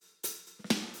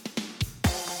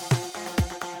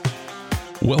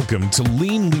Welcome to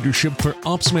Lean Leadership for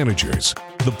Ops Managers,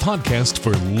 the podcast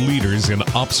for leaders in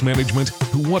ops management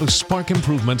who want to spark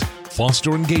improvement,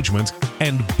 foster engagement,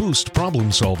 and boost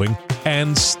problem solving,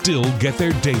 and still get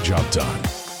their day job done.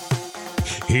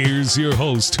 Here's your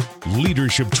host,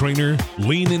 leadership trainer,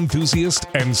 lean enthusiast,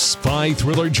 and spy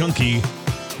thriller junkie,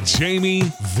 Jamie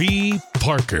V.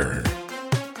 Parker.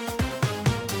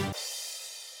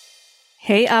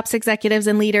 Hey, ops executives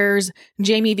and leaders,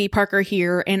 Jamie V. Parker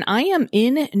here, and I am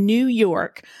in New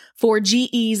York for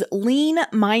GE's Lean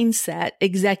Mindset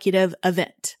Executive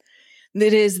event.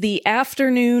 It is the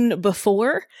afternoon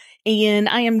before, and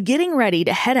I am getting ready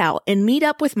to head out and meet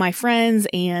up with my friends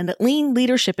and lean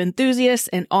leadership enthusiasts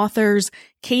and authors,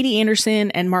 Katie Anderson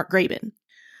and Mark Graban.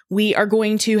 We are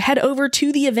going to head over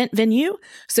to the event venue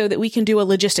so that we can do a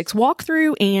logistics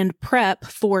walkthrough and prep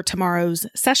for tomorrow's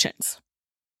sessions.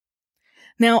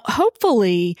 Now,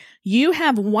 hopefully you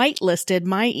have whitelisted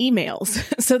my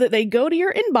emails so that they go to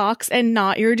your inbox and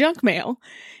not your junk mail.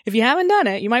 If you haven't done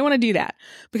it, you might want to do that,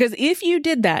 because if you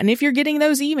did that and if you're getting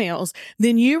those emails,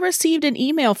 then you received an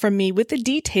email from me with the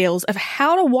details of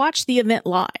how to watch the event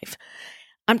live.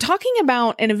 I'm talking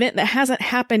about an event that hasn't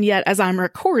happened yet as I'm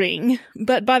recording,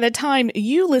 but by the time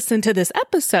you listen to this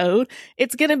episode,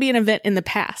 it's going to be an event in the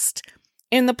past.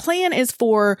 And the plan is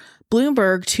for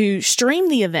Bloomberg to stream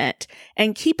the event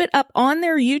and keep it up on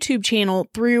their YouTube channel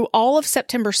through all of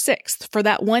September 6th for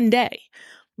that one day.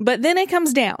 But then it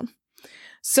comes down.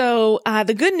 So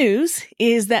the good news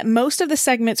is that most of the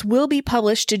segments will be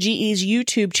published to GE's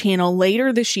YouTube channel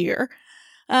later this year.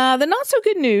 The not so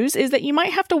good news is that you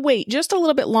might have to wait just a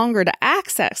little bit longer to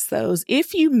access those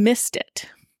if you missed it.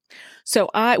 So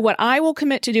what I will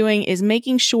commit to doing is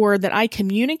making sure that I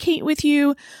communicate with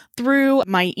you through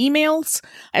my emails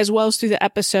as well as through the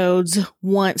episodes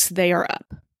once they are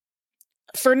up.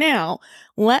 For now,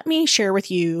 let me share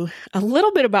with you a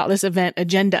little bit about this event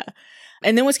agenda.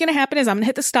 And then what's going to happen is I'm going to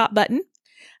hit the stop button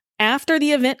after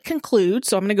the event concludes.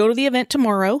 So I'm going to go to the event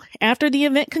tomorrow. After the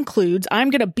event concludes,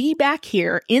 I'm going to be back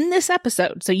here in this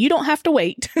episode. So you don't have to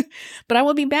wait, but I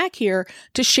will be back here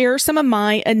to share some of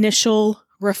my initial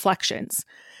reflections.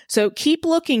 So keep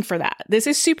looking for that. This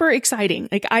is super exciting.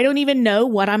 I don't even know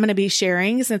what I'm going to be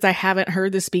sharing since I haven't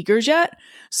heard the speakers yet.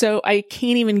 So I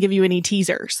can't even give you any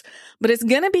teasers, but it's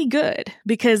going to be good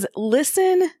because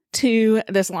listen to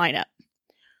this lineup.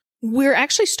 We're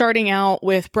actually starting out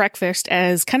with breakfast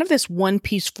as kind of this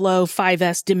one-piece flow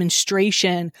 5S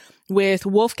demonstration with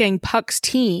Wolfgang Puck's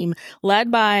team led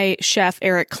by Chef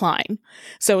Eric Klein.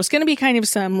 So it's going to be kind of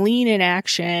some lean in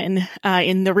action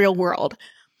in the real world.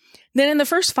 Then in the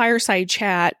first fireside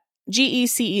chat, GE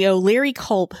CEO Larry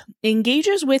Culp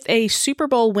engages with a Super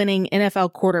Bowl winning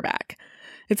NFL quarterback.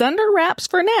 It's under wraps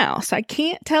for now, so I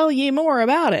can't tell you more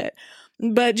about it.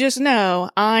 But just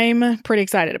know I'm pretty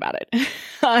excited about it.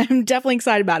 I'm definitely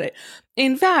excited about it.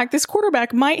 In fact, this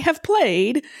quarterback might have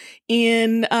played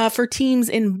for teams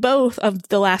in both of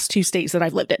the last two states that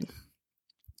I've lived in.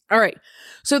 All right.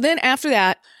 So then after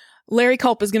that, Larry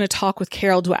Culp is going to talk with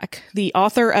Carol Dweck, the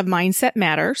author of Mindset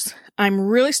Matters. I'm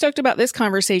really stoked about this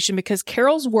conversation because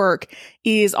Carol's work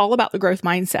is all about the growth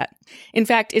mindset. In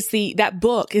fact, that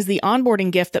book is the onboarding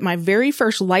gift that my very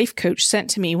first life coach sent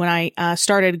to me when I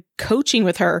started coaching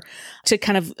with her to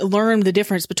kind of learn the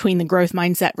difference between the growth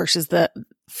mindset versus the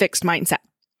fixed mindset.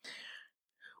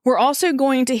 We're also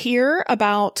going to hear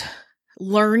about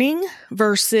learning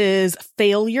versus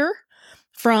failure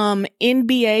from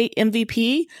NBA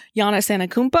MVP Giannis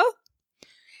Antetokounmpo.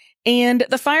 And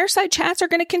the fireside chats are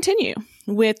going to continue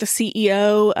with the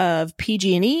CEO of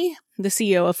PG&E, the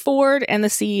CEO of Ford, and the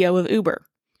CEO of Uber.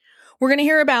 We're going to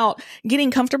hear about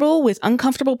getting comfortable with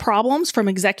uncomfortable problems from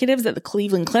executives at the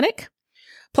Cleveland Clinic,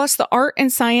 plus the art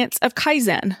and science of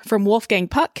Kaizen from Wolfgang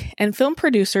Puck and film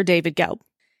producer David Gelb.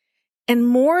 And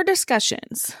more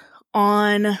discussions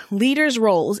on leaders'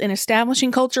 roles in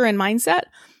establishing culture and mindset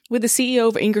with the CEO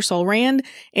of Ingersoll Rand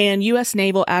and U.S.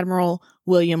 Naval Admiral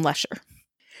William Lesher.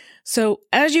 So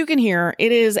as you can hear,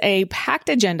 it is a packed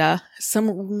agenda,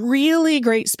 some really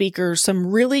great speakers, some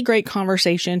really great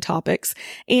conversation topics.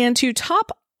 And to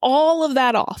top all of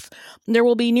that off, there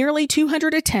will be nearly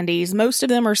 200 attendees. Most of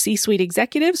them are C-suite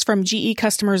executives from GE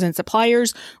customers and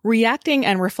suppliers reacting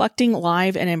and reflecting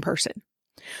live and in person.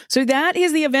 So that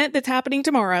is the event that's happening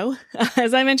tomorrow.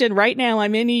 As I mentioned, right now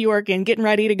I'm in New York and getting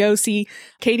ready to go see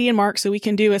Katie and Mark so we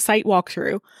can do a site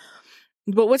walkthrough.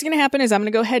 But what's going to happen is I'm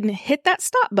going to go ahead and hit that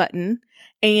stop button.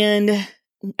 And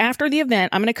after the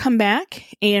event, I'm going to come back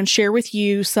and share with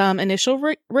you some initial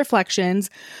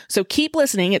reflections. So keep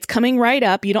listening. It's coming right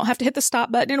up. You don't have to hit the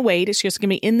stop button and wait. It's just going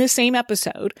to be in the same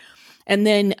episode. And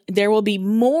then there will be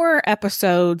more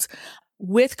episodes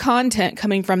with content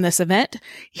coming from this event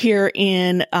here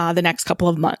in the next couple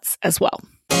of months as well.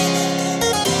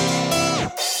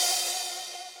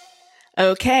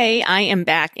 Okay, I am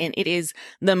back and it is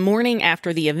the morning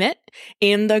after the event.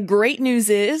 And the great news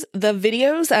is the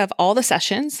videos of all the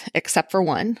sessions, except for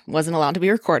one, wasn't allowed to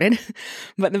be recorded,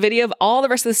 but the video of all the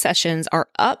rest of the sessions are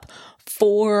up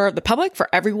for the public, for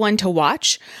everyone to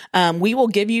watch. We will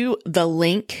give you the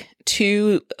link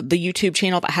to the YouTube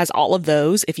channel that has all of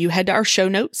those. If you head to our show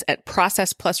notes at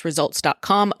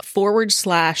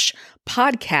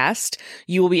processplusresults.com/podcast,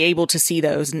 you will be able to see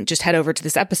those, and just head over to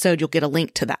this episode. You'll get a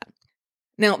link to that.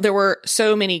 Now, there were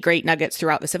so many great nuggets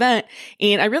throughout this event,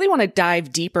 and I really want to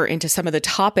dive deeper into some of the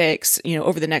topics,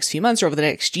 over the next few months or over the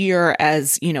next year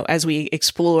as we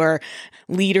explore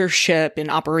leadership and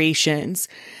operations.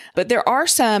 But there are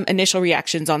some initial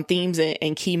reactions on themes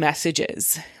and key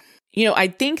messages. I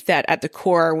think that at the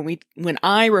core, when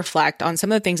I reflect on some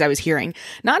of the things I was hearing,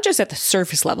 not just at the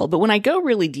surface level, but when I go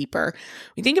really deeper,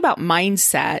 we think about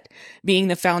mindset being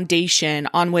the foundation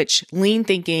on which lean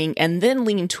thinking and then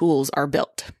lean tools are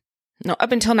built. Now,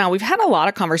 up until now, we've had a lot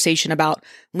of conversation about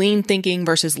lean thinking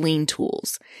versus lean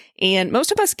tools. And most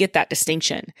of us get that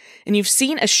distinction. And you've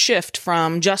seen a shift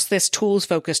from just this tools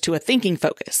focus to a thinking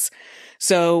focus.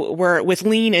 So with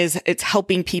lean it's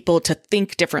helping people to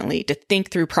think differently, to think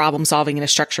through problem solving in a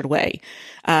structured way,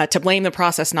 to blame the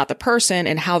process, not the person,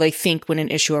 and how they think when an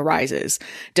issue arises,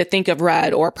 to think of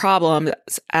red or problems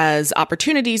as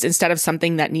opportunities instead of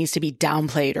something that needs to be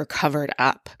downplayed or covered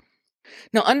up.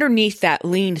 Now, underneath that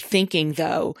lean thinking,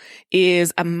 though,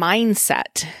 is a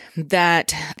mindset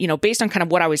that, based on kind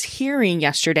of what I was hearing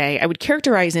yesterday, I would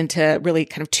characterize into really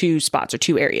kind of two spots or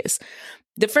two areas.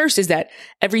 The first is that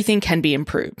everything can be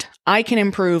improved. I can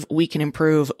improve, we can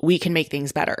make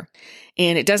things better.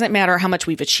 And it doesn't matter how much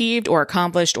we've achieved or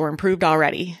accomplished or improved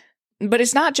already. But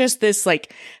it's not just this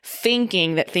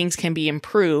thinking that things can be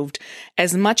improved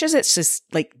as much as it's just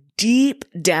deep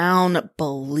down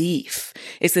belief.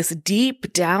 It's this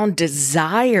deep down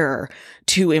desire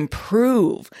to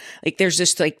improve. There's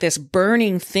just this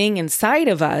burning thing inside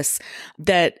of us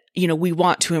that, we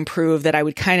want to improve, that I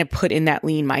would kind of put in that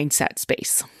lean mindset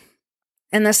space.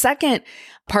 And the second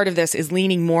part of this is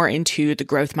leaning more into the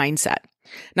growth mindset.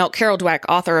 Now, Carol Dweck,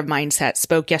 author of Mindset,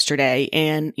 spoke yesterday,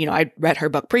 and, I read her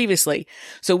book previously.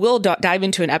 So we'll dive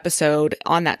into an episode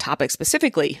on that topic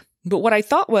specifically. But what I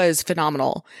thought was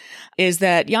phenomenal is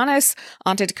that Giannis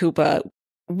Antetokounmpo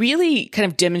really kind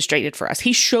of demonstrated for us.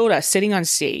 He showed us sitting on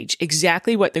stage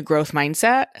exactly what the growth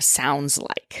mindset sounds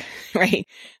like, right?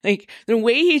 The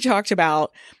way he talked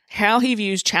about how he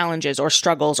views challenges or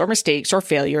struggles or mistakes or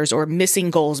failures or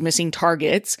missing goals, missing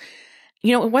targets.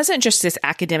 It wasn't just this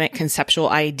academic conceptual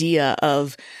idea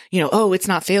of, it's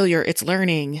not failure, it's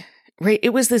learning, right? It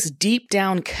was this deep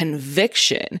down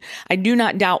conviction. I do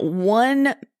not doubt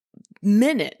 1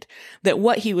 minute that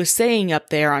what he was saying up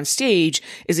there on stage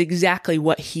is exactly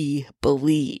what he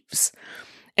believes.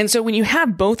 And so when you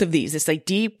have both of these, this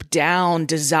deep down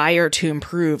desire to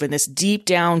improve and this deep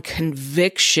down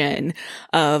conviction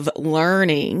of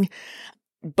learning,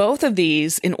 both of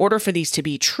these, in order for these to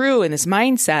be true in this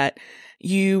mindset,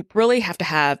 you really have to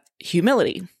have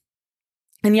humility.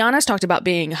 And Giannis talked about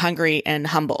being hungry and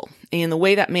humble. And the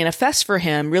way that manifests for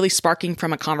him, really sparking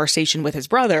from a conversation with his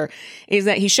brother, is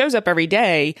that he shows up every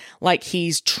day like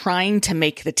he's trying to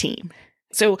make the team.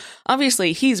 So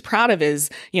obviously he's proud of his,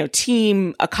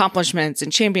 team accomplishments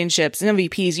and championships and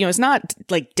MVPs. It's not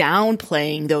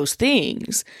downplaying those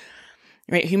things,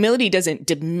 right? Humility doesn't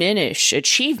diminish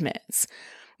achievements.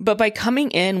 But by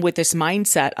coming in with this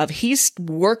mindset of he's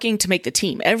working to make the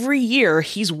team, every year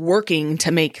he's working to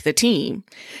make the team.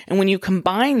 And when you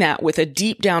combine that with a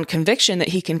deep down conviction that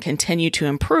he can continue to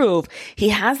improve, he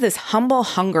has this humble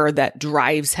hunger that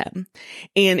drives him.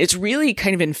 And it's really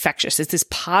kind of infectious. It's this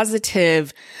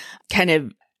positive kind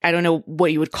of, I don't know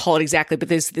what you would call it exactly, but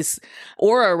there's this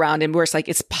aura around him where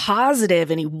it's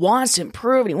positive and he wants to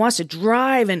improve and he wants to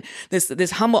drive and this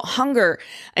humble hunger.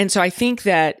 And so I think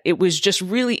that it was just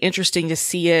really interesting to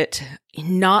see it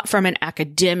not from an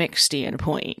academic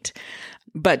standpoint,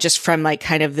 but just from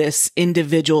kind of this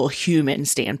individual human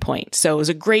standpoint. So it was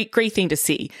a great thing to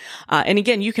see. And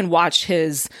again, you can watch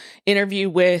his interview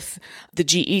with the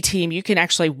GE team. You can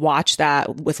actually watch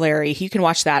that with Larry. You can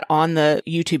watch that on the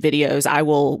YouTube videos.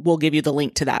 We'll give you the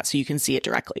link to that so you can see it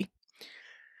directly.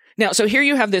 Now, so here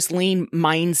you have this lean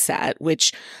mindset,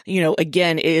 which,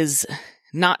 again, is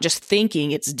not just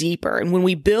thinking, it's deeper. And when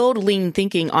we build lean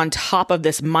thinking on top of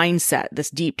this mindset, this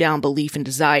deep down belief and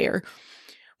desire,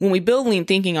 when we build lean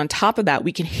thinking on top of that,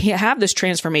 we can have this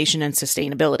transformation and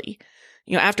sustainability.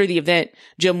 After the event,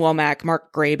 Jim Womack,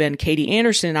 Mark Graban, Katie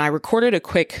Anderson, and I recorded a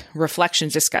quick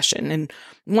reflections discussion. And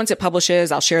once it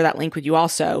publishes, I'll share that link with you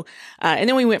also. And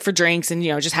then we went for drinks and,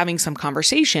 just having some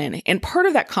conversation. And part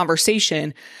of that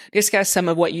conversation discussed some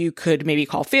of what you could maybe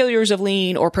call failures of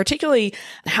lean, or particularly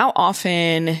how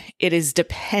often it is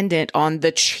dependent on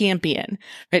the champion,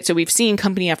 right? So we've seen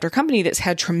company after company that's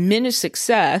had tremendous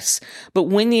success, but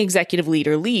when the executive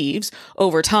leader leaves,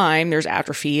 over time, there's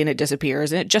atrophy and it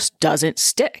disappears and it just doesn't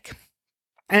stick.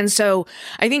 And so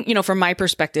I think, from my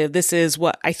perspective, this is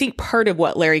what I think part of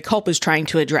what Larry Culp is trying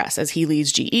to address as he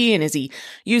leads GE and as he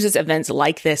uses events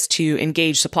like this to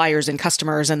engage suppliers and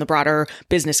customers and the broader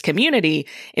business community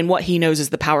in what he knows is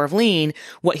the power of lean,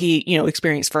 what he,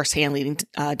 experienced firsthand leading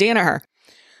Danaher.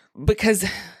 Because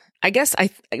I guess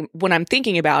when I'm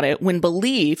thinking about it, when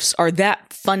beliefs are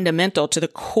that fundamental to the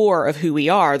core of who we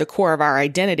are, the core of our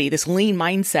identity, this lean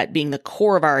mindset being the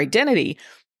core of our identity,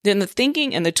 then the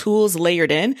thinking and the tools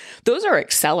layered in, those are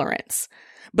accelerants.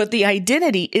 But the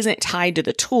identity isn't tied to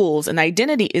the tools, and the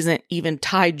identity isn't even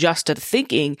tied just to the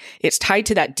thinking. It's tied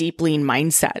to that deep lean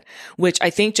mindset, which I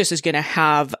think just is going to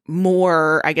have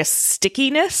more,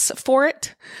 stickiness for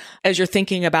it as you're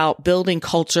thinking about building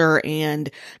culture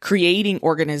and creating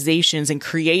organizations and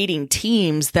creating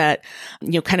teams that,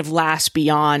 kind of last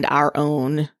beyond our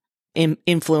own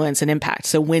influence and impact.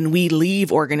 So when we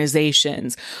leave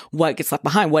organizations, what gets left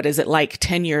behind? What is it like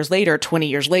 10 years later, 20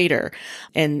 years later?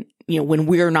 And, when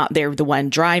we're not there, the one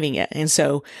driving it. And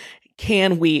so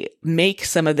can we make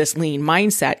some of this lean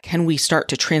mindset? Can we start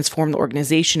to transform the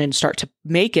organization and start to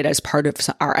make it as part of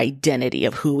our identity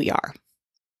of who we are?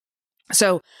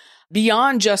 So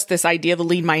beyond just this idea of a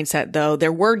lean mindset, though,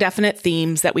 there were definite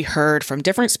themes that we heard from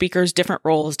different speakers, different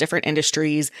roles, different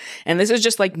industries. And this is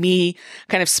just like me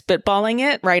kind of spitballing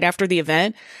it right after the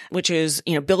event, which is,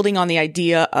 building on the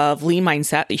idea of lean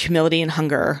mindset, the humility and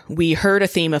hunger. We heard a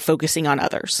theme of focusing on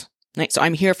others. Right? So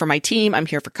I'm here for my team. I'm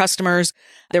here for customers.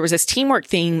 There was this teamwork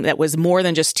theme that was more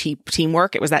than just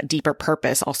teamwork. It was that deeper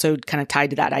purpose, also kind of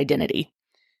tied to that identity.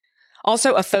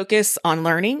 Also, a focus on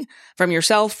learning from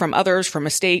yourself, from others, from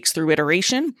mistakes through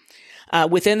iteration.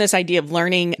 Within this idea of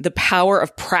learning, the power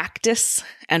of practice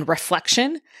and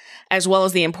reflection, as well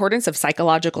as the importance of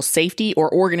psychological safety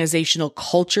or organizational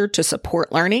culture to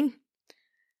support learning.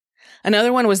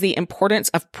 Another one was the importance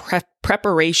of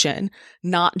preparation,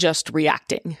 not just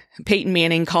reacting. Peyton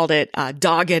Manning called it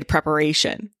dogged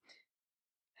preparation.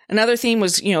 Another theme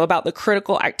was, about the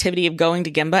critical activity of going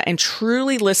to Gemba and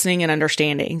truly listening and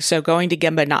understanding. So going to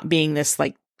Gemba not being this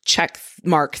check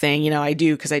mark thing, I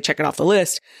do because I check it off the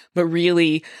list, but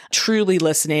really truly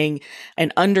listening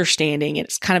and understanding.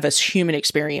 It's kind of a human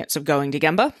experience of going to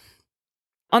Gemba.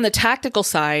 On the tactical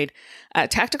side,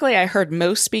 tactically, I heard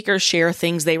most speakers share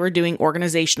things they were doing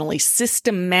organizationally,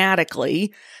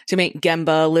 systematically, to make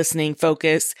Gemba, listening,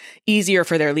 focus easier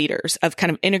for their leaders, of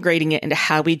kind of integrating it into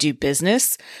how we do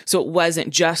business. So it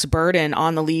wasn't just burden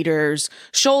on the leaders'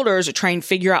 shoulders to try and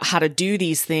figure out how to do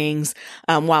these things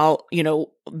while,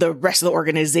 the rest of the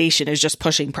organization is just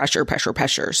pushing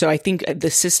pressure. So I think the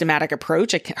systematic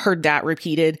approach, I heard that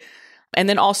repeated. And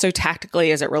then also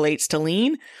tactically as it relates to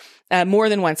lean, more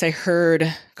than once I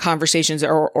heard conversations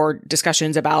or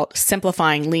discussions about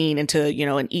simplifying lean into,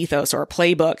 an ethos or a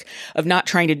playbook of not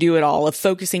trying to do it all, of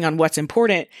focusing on what's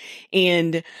important.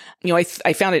 And,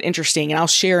 I found it interesting, and I'll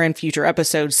share in future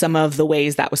episodes some of the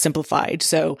ways that was simplified.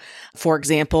 So, for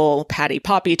example, Patty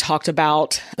Poppy talked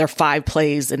about their 5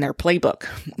 plays in their playbook.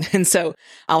 And so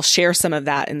I'll share some of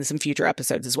that in some future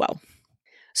episodes as well.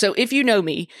 So if you know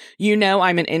me,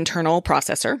 I'm an internal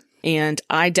processor. And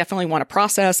I definitely want to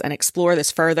process and explore this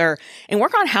further and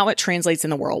work on how it translates in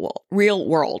the real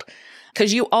world.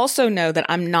 Because you also know that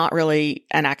I'm not really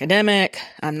an academic.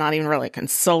 I'm not even really a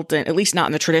consultant, at least not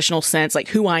in the traditional sense, like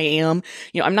who I am.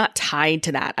 I'm not tied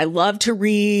to that. I love to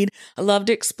read. I love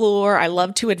to explore. I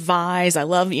love to advise. I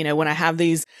love, when I have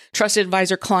these trusted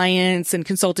advisor clients and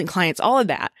consulting clients, all of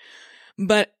that.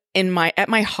 But at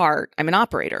my heart, I'm an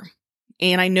operator.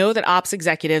 And I know that ops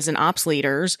executives and ops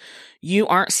leaders, you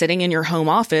aren't sitting in your home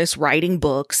office writing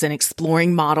books and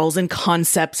exploring models and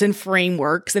concepts and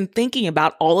frameworks and thinking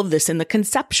about all of this in the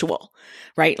conceptual,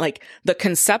 right? Like the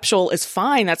conceptual is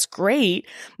fine. That's great,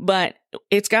 but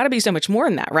it's got to be so much more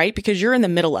than that, right? Because you're in the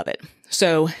middle of it.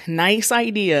 So nice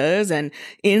ideas and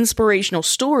inspirational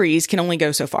stories can only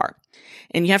go so far.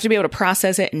 And you have to be able to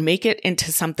process it and make it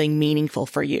into something meaningful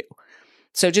for you.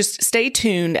 So just stay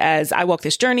tuned as I walk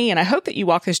this journey, and I hope that you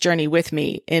walk this journey with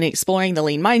me in exploring the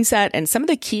lean mindset and some of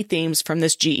the key themes from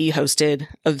this GE hosted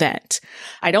event.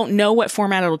 I don't know what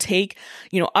format it'll take.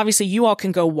 Obviously you all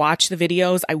can go watch the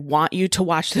videos. I want you to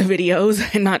watch the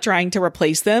videos and not trying to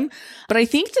replace them. But I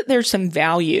think that there's some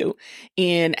value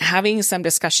in having some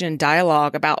discussion and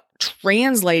dialogue about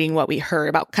translating what we heard,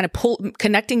 about kind of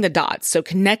connecting the dots. So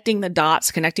connecting the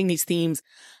dots, connecting these themes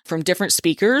from different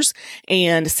speakers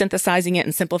and synthesizing it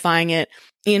and simplifying it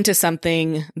into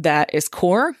something that is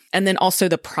core. And then also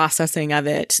the processing of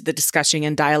it, the discussion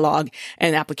and dialogue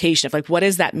and application of what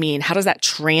does that mean? How does that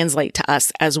translate to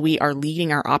us as we are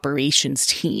leading our operations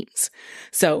teams?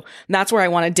 So that's where I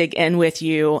want to dig in with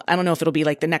you. I don't know if it'll be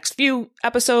the next few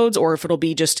episodes or if it'll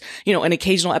be just, an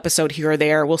occasional episode here or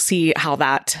there. We'll see how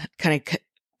that kind of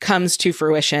comes to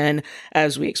fruition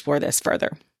as we explore this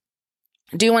further.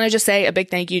 I do want to just say a big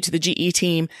thank you to the GE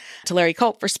team, to Larry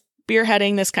Culp for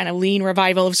spearheading this kind of lean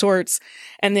revival of sorts.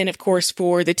 And then, of course,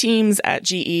 for the teams at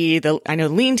GE, I know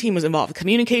the lean team was involved, the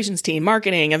communications team,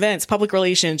 marketing, events, public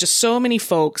relations, just so many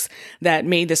folks that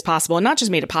made this possible. And not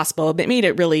just made it possible, but made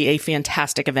it really a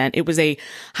fantastic event. It was a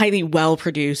highly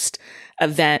well-produced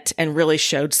event and really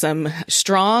showed some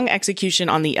strong execution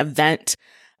on the event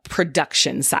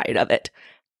production side of it.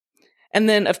 And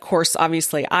then, of course,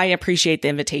 obviously, I appreciate the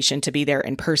invitation to be there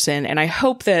in person. And I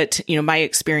hope that, my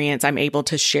experience I'm able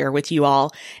to share with you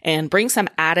all and bring some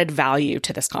added value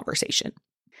to this conversation.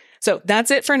 So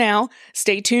that's it for now.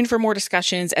 Stay tuned for more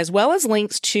discussions, as well as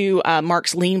links to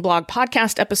Mark's Lean Blog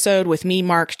podcast episode with me,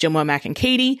 Mark, Joe Womack, and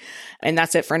Katie. And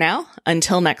that's it for now.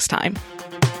 Until next time.